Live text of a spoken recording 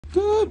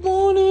Good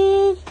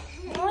morning.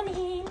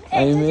 Morning.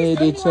 I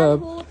made it up.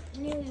 Who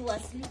knew you were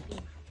sleeping?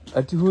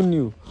 Ati who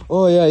knew?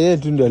 Oh yeah,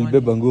 tu ndo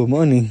alibeba nguo.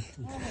 Morning.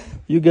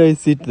 You guys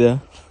sit there.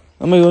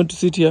 Am I going to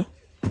sit here?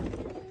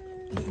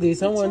 There is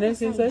someone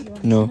else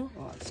inside? No.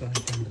 So I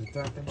can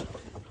return them.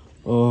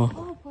 Oh.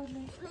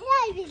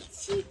 I will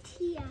sit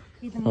here.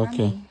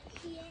 Okay.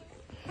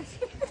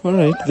 All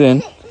right then.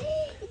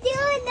 Do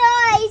you know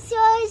I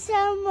saw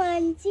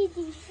someone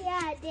sitting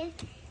here, then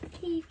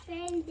he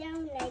fell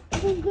down like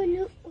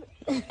Kungulu.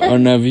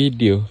 On a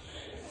video.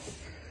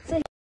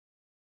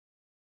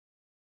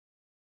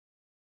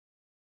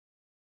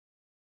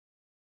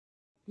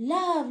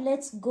 Love,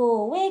 let's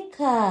go. Wake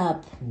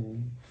up.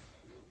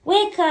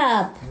 Wake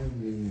up.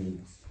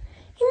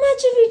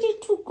 Imagine we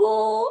need to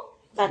go.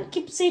 Can't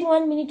keep saying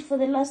 1 minute for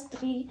the last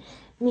 3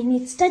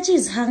 minutes. Taji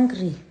is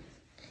hungry.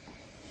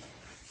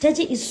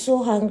 Taji is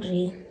so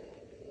hungry.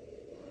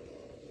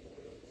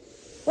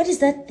 What is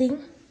that thing?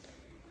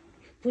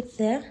 Put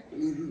there.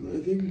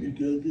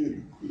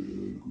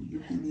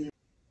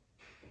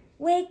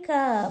 Wake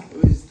up.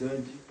 Where is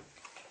Taji?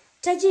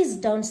 Taji is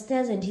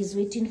downstairs and he's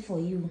waiting for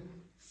you.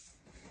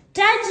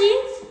 Taji?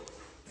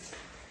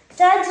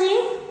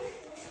 Taji?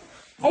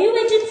 Are you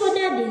waiting for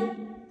Daddy?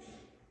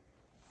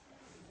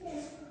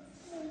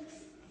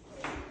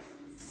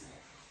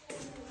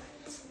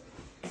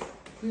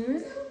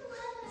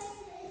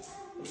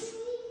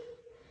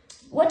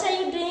 What are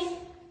you doing?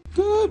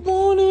 Good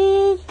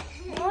morning.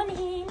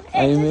 Morning.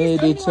 I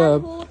made it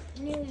up. Who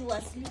knew you were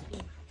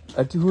sleeping?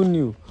 Ati who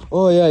knew?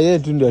 Oh yeah,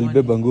 tu ndo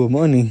alibeba nguo.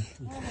 Morning.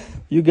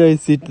 You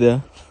guys sit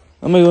there.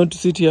 Am I going to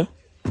sit here?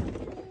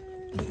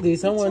 There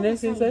is someone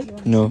else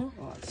inside? No.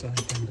 So I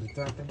can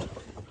return them.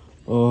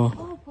 Oh.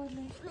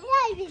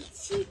 I will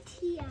sit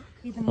here.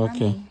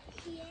 Okay.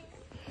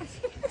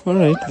 All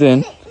right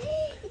then.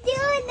 Do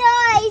you know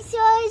I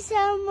saw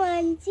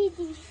someone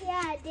sitting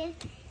here, then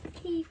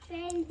he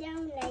fell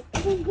down like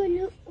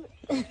Kungulu.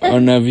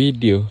 On a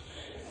video.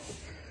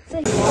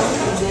 Even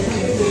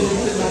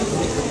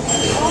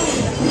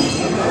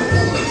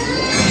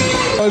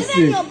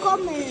your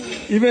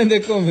comments. Even the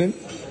comments.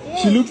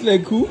 She looks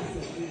like who?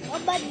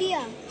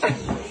 Obadia.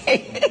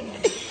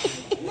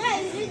 Now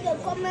I read the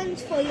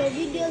comments for your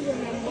videos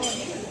on my board.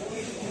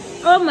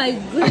 Oh my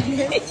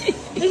goodness.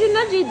 You should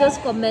not read those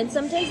comments.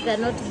 Sometimes they're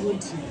not good.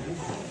 It's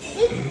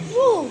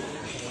true.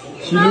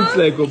 She looks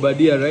like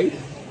Obadia, right?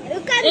 You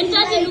can't And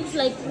deny Taji looks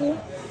like who?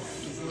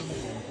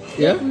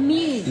 Yeah? Like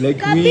me. Like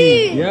Kabi.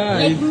 me. Yeah,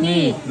 Like it's me.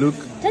 me. Look.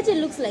 Taji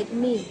looks like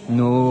me.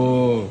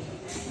 No.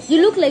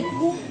 You look like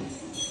who?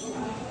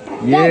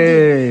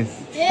 Yes.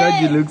 Yeah.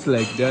 Taji looks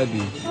like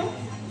Daddy.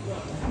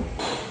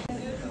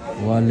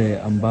 Wale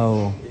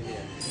ambao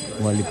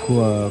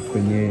walikuwa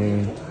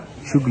kwenye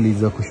shughuli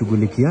za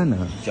kushughulikiana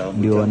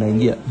ndio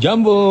wanaingia.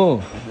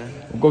 Jambo.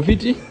 Uko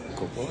fiti?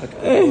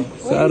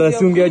 Sara,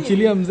 si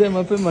ungeachilia mzee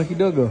mapema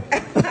kidogo.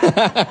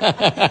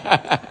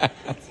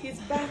 His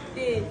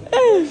birthday.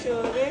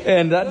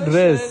 And that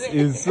dress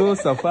is so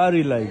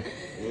safari like.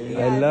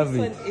 I love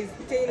it. This one is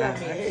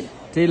tailor-made.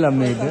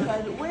 Tailor-made.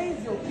 Where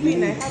is your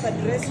queen? I have a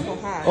dress for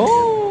her.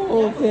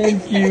 Oh,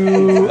 thank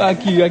you.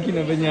 Aki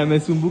na venye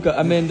amesumbuka.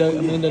 Ameenda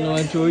na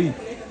wachoi.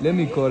 Let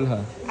me call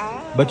her.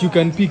 But you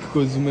can pick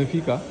because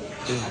umefika.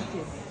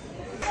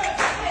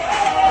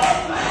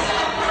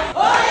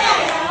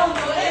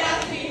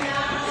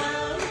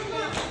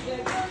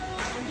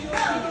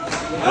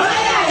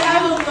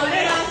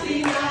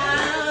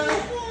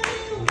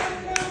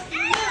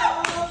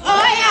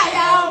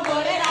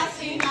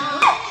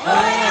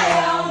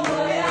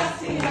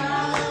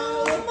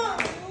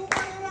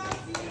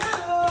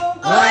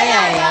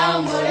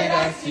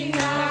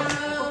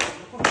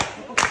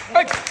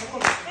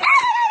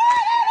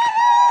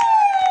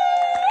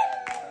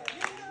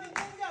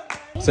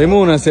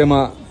 Saimu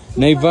unasema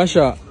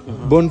Naivasha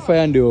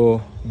bonfire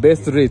ndio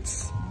best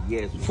rates.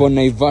 Yes. For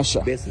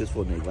Naivasha. Best rates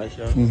for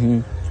Naivasha.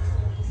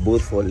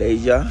 Both for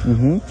leisure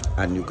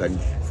and you can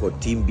for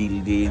team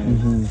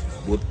building,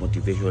 both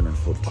motivation and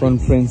for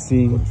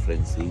Conferencing.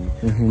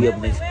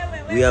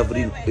 We have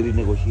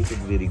renegotiated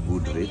very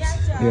good rates.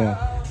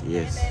 Yeah.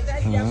 Yes.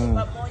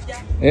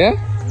 Yeah?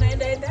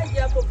 Naendaje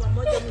hapo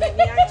pamoja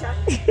mnaniacha?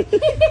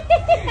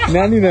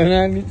 Nani na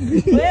nani?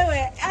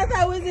 Wewe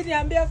hata huwezi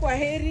niambia kwa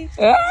heri.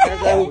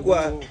 Sasa huko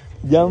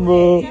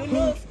Jambo. You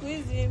know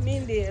squeeze me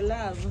in the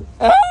love.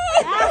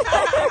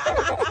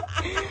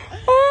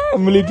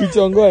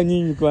 Mlituchongoa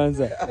nyinyi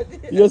kwanza.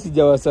 Hiyo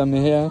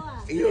sijawasamehea.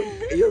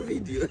 hiyo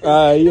video.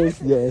 Hiyo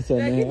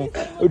sijawasamehea.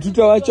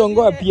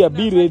 Tutawachongoa pia.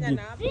 Be ready.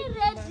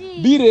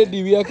 Be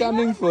ready. We are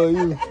coming for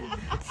you.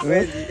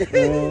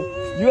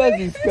 Yours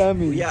is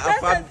coming. We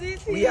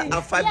are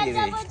a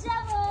family.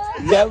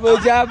 Jabo.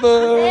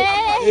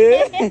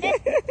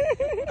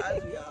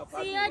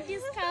 See your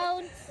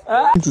discount.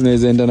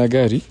 Tunaweza enda na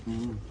gari.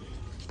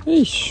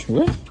 Eish,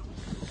 we.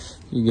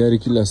 Hii gari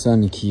kila saa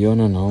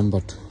nikiona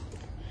naomba tu.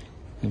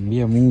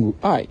 Ambia Mungu,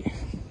 ai.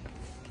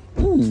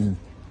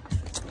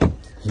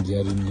 Hii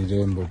gari ni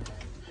rembo.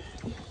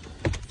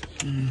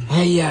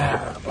 Haya,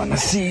 bwana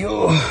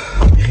CEO.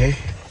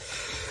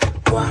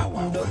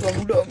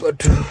 Mdogo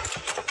tu.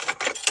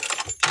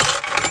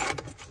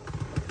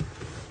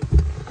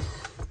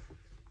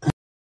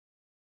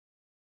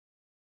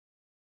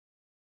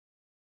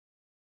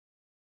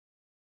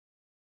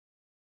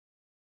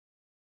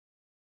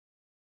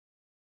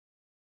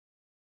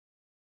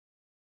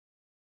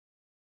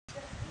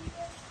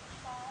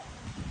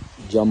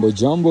 Jambo.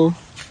 Jambo.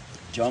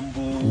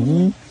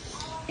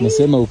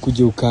 Nasema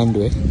ukuje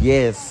ukandwe.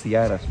 Yes,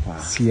 Sierra Spa.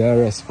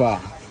 Sierra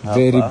Spa.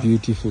 Very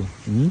beautiful.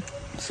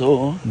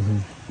 So,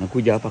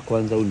 nakuja hapa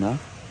kwanza una.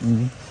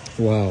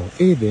 Wow.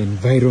 Hey, the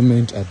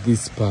environment at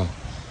this spa.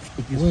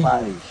 It is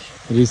parish.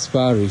 It is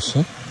parish, huh?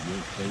 Yes,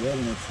 the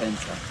wellness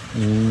center.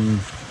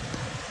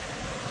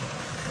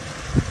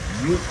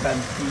 You can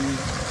see.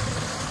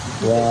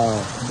 Wow.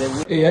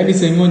 Yani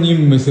sema nyinyi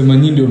mmesema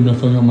nyinyi ndio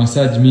mnafanya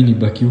massage, mimi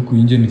nibaki huku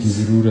nje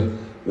nikizurura.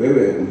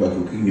 Wewe ubaki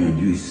ukinywa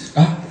juice.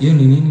 Hiyo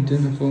ni nini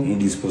tena for?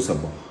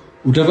 Indisposable.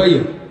 Utavaa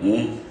hiyo?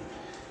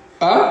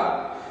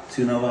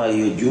 Si unavaa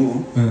hiyo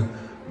juu.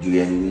 Juu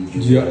ya nini?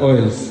 Juu ya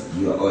oils.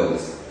 Juu ya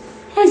oils.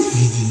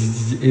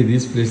 Hey,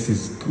 this place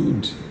is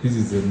good. This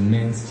is a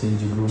men's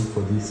changing room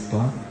for this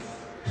spa.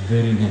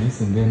 Very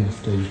nice. And then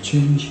after you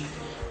change,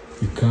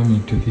 you come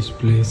into this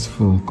place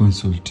for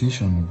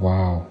consultation.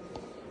 Wow.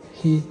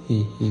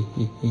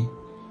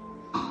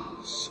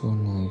 So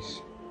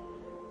nice.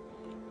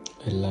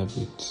 I love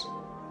it.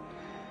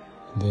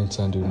 And then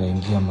Sunday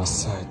unaingia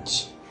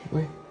massage.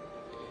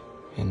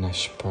 And a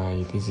spa.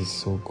 This is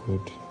so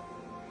good.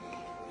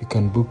 You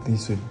can book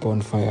this with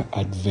Bonfire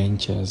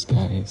Adventures,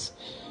 guys.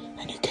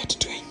 And you get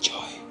to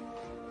enjoy.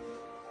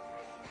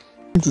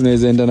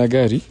 Tunaweza enda na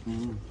gari?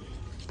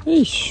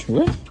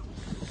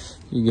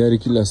 Hii gari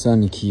kila saa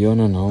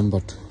nikiona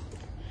naomba tu.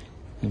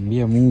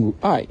 Ambia Mungu,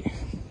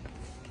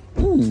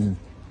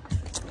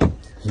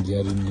 hii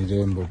gari ni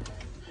rembo.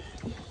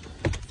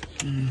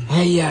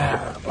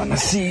 Haya, bwana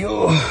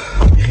sio.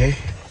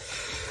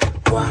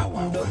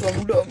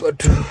 Mdogo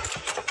tu.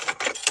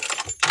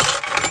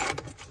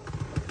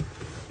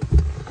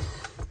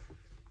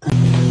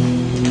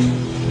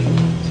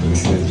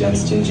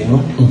 Just changing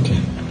up. Okay.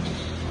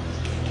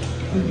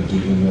 We'll be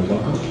giving you a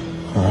walk.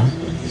 Alright.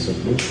 So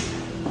good.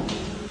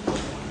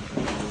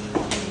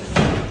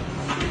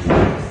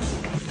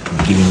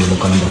 Giving you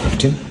local number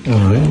 15.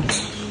 Alright.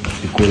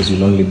 Because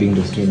you'll only be doing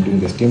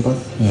the steam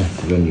bath. Yeah.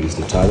 You don't use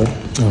the towel.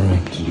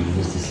 Alright. You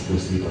use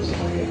those slippers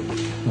over here.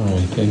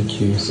 Alright, thank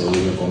you. So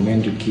we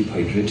recommend you keep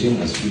hydrating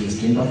as you do the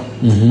steam bath.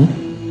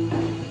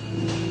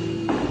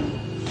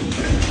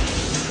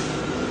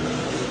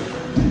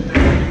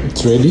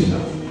 It's ready?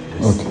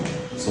 Okay.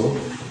 So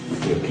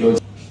your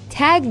clothes.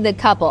 Tag the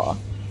couple.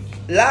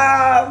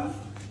 Love.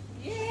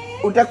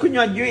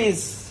 Utakunywa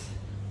juice.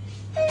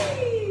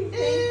 Thank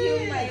you,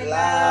 my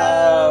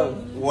Love.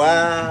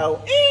 Wow.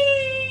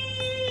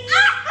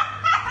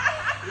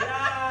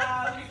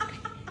 Love.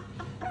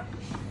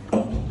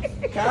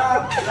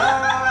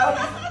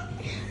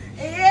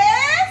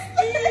 Yes.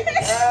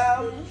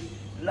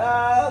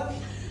 Love.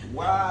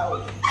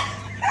 Wow.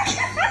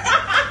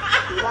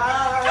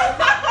 Love.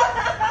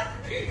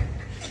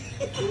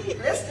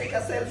 Let's take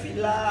a selfie,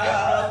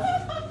 love.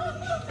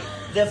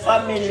 The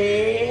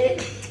family.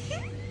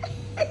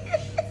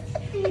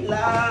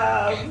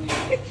 Love.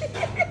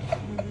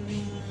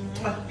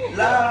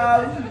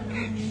 Love.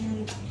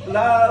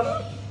 Love.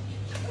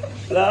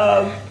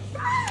 Love.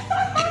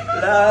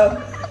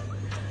 Love.